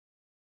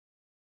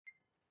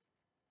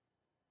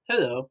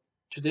Hello,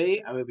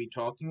 today I will be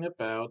talking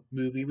about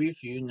movie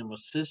review number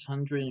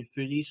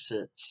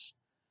 636.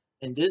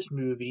 And this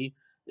movie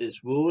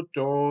is Roald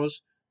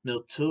Dahl's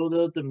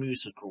Matilda the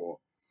Musical.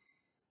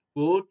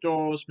 Roald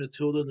Dahl's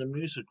Matilda the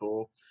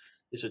Musical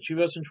is a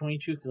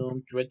 2022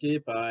 film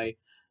directed by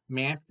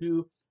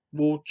Matthew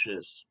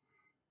Warchus,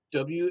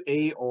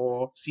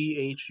 Warchus.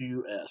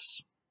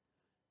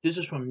 This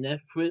is from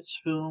Netflix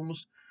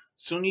Films,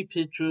 Sony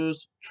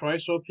Pictures,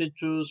 TriStar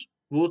Pictures,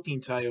 Working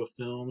Title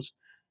Films,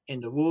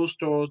 and the Roald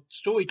Dahl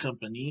Story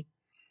Company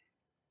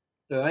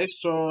that I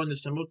saw on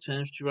December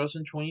 10th,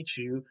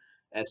 2022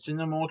 at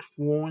Cinemark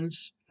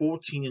Florence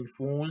 14 in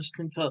Florence,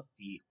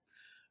 Kentucky.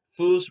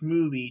 First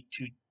movie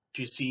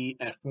to see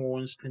at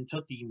Florence,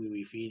 Kentucky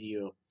movie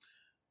theater.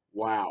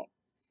 Wow.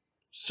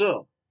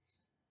 So,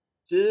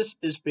 this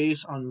is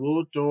based on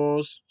Roald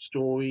Dahl's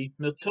story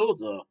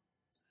Matilda.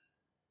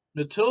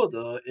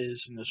 Matilda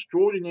is an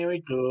extraordinary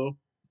girl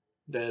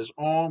that is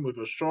armed with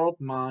a sharp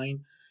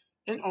mind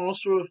and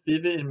also a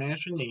vivid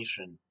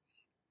imagination,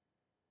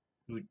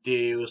 who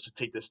dares to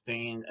take the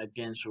stand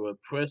against her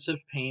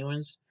oppressive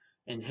parents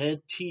and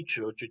head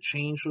teacher to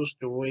change her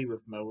story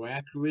with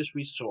miraculous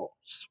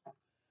results.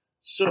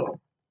 So,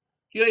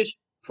 you guys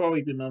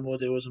probably remember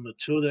there was a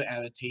Matilda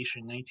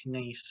adaptation in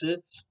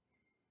 1996.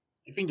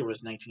 I think it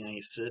was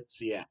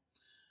 1996, yeah.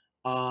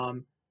 Now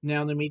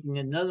they're making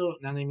another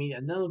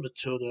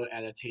Matilda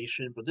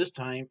adaptation, but this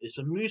time it's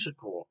a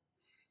musical.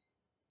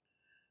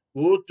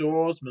 Roald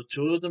Dahl's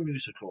Matilda the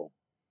Musical.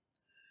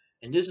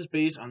 And this is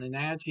based on an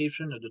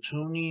adaptation of the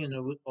Tony and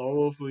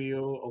Olivier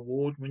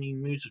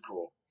award-winning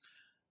musical.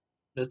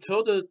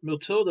 Matilda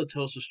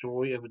tells the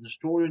story of an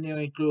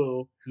extraordinary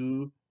girl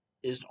who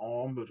is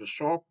armed with a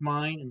sharp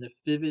mind and a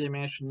vivid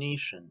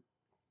imagination,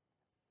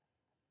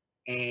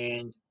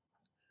 and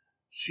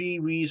she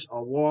reads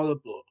a lot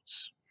of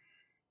books.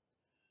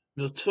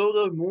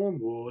 Matilda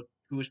Moonwood,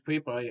 who is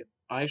played by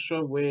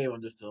Aisha Ware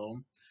on the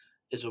film,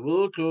 is a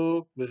little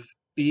girl with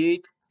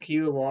big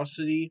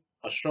curiosity,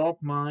 a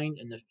sharp mind,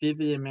 and a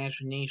vivid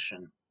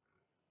imagination.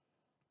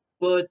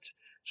 But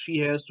she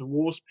has the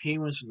worst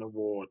parents in the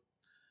world.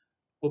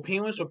 Her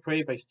parents are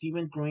played by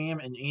Stephen Graham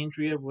and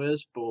Andrea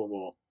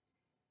Riseborough.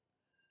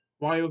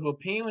 While her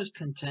parents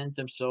content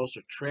themselves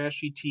with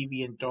trashy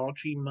TV and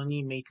dodgy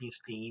money-making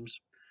schemes,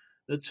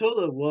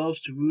 Matilda loves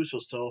to lose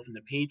herself in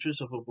the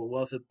pages of her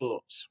beloved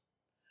books.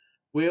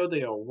 Where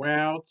they are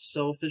wild,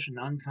 selfish, and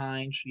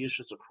unkind, she is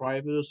just a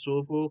private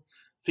observer,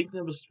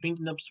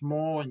 thinking up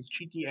small and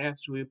cheeky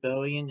acts of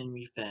rebellion and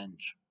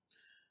revenge.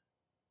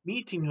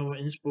 Meeting her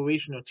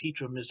inspirational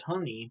teacher, Miss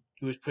Honey,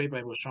 who is played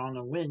by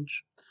Lashana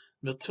Lynch,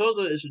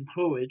 Matilda is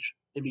encouraged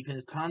and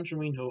begins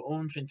conjuring her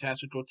own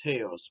fantastical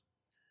tales.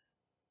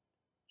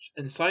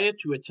 Incited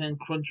to attend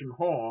Crunching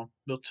Hall,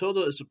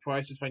 Matilda is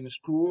surprised to find the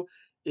school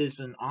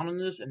is an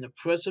ominous and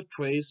oppressive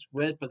place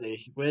led by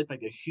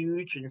the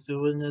huge and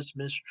villainous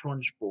Miss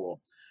Trunchbull,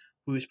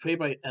 who is played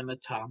by Emma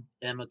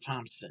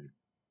Thompson.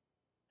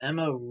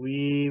 Emma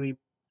really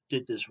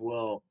did this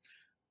well.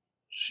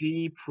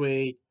 She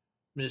played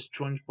Miss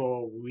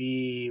Trunchbull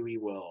really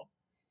well.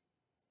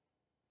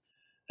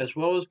 As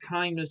well as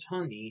kind Miss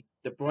Honey,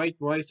 the bright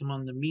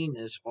among the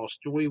meanest are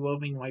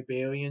story-loving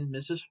librarian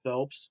Mrs.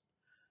 Phelps,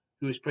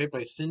 who is played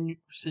by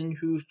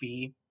Sin-Hu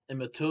Fee, and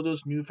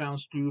Matilda's newfound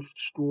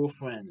school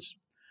friends.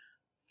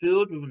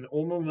 Filled with an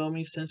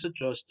overwhelming sense of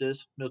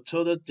justice,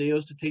 Matilda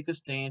dares to take a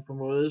stand for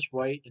what is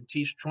right and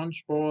teach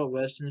Trunchbull a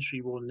lesson she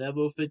will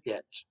never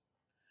forget.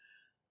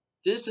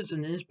 This is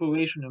an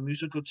inspirational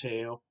musical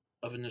tale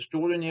of an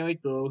extraordinary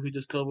girl who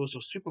discovers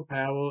her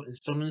superpower and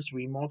summons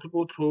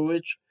remarkable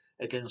courage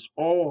against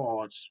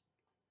all odds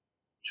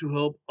to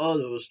help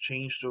others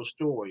change their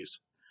stories,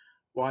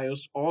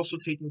 whilst also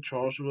taking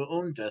charge of her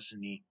own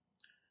destiny,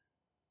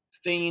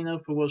 standing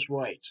up for what's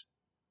right,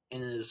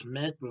 and it is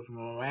met with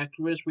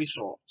miraculous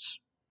results.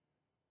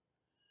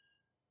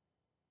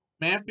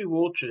 Matthew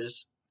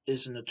Roaches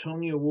is an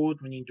Tony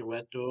Award winning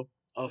director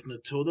of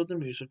Matilda the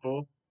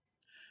Musical,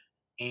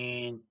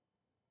 and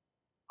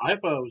I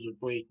thought it was a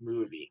great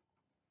movie.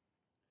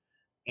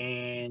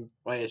 And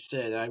like I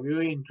said, I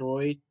really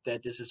enjoyed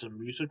that this is a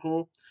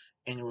musical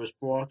and it was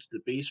brought to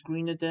the big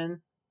screen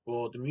again,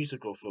 or the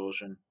musical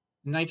version.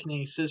 The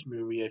 1986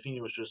 movie, I think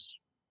it was just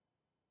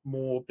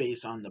more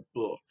based on the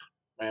book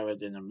rather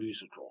than a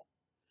musical.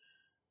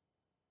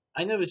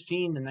 I never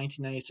seen the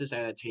 1996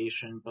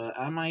 adaptation, but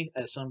I might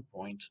at some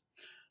point.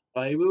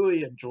 But I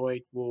really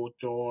enjoyed Roald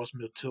Dahl's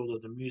Matilda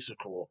the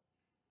Musical,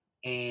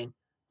 and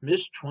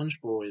Miss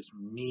Trunchbull is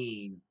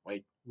mean,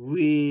 like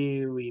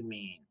really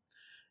mean.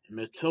 And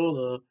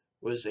Matilda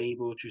was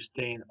able to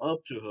stand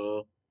up to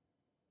her,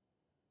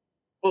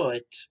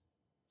 but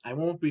I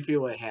won't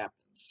reveal what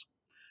happens.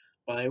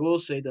 But I will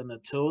say that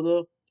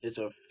Matilda is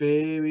a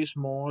very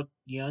smart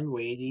young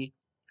lady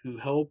who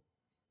helped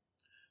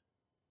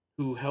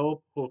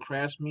her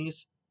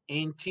classmates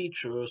and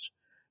teachers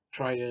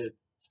try to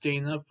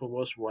stand up for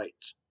what's right.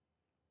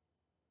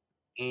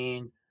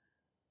 And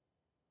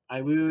I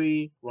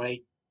really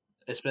like,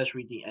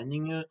 especially the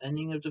ending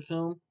of the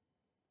film.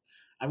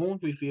 I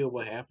won't reveal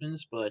what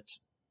happens, but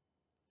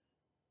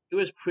it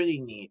was pretty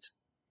neat.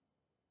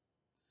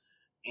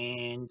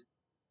 And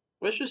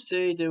let's just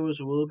say there was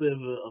a little bit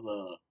of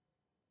a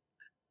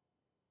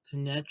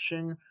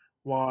connection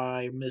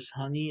why Miss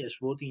Honey is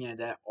voting at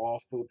that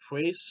awful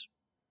place.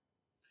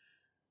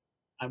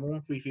 I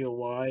won't reveal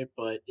why,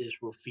 but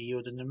it's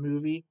revealed in the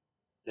movie.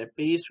 That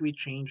basically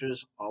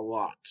changes a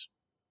lot.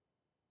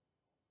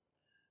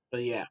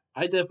 But yeah,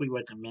 I definitely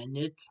recommend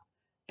it.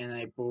 And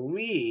I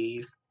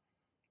believe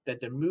that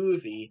the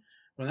movie,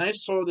 when I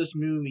saw this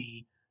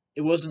movie,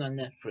 it wasn't on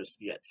Netflix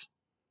yet.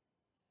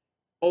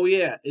 Oh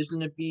yeah, it's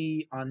gonna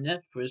be on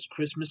Netflix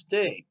Christmas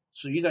Day,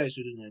 so you guys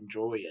are gonna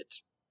enjoy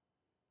it.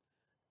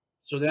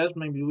 So that's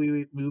my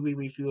movie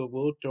review of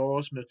Roald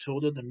Dahl's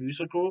Matilda the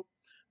musical.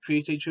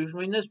 Please stay tuned for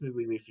my next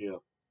movie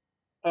review.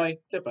 Bye,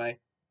 goodbye.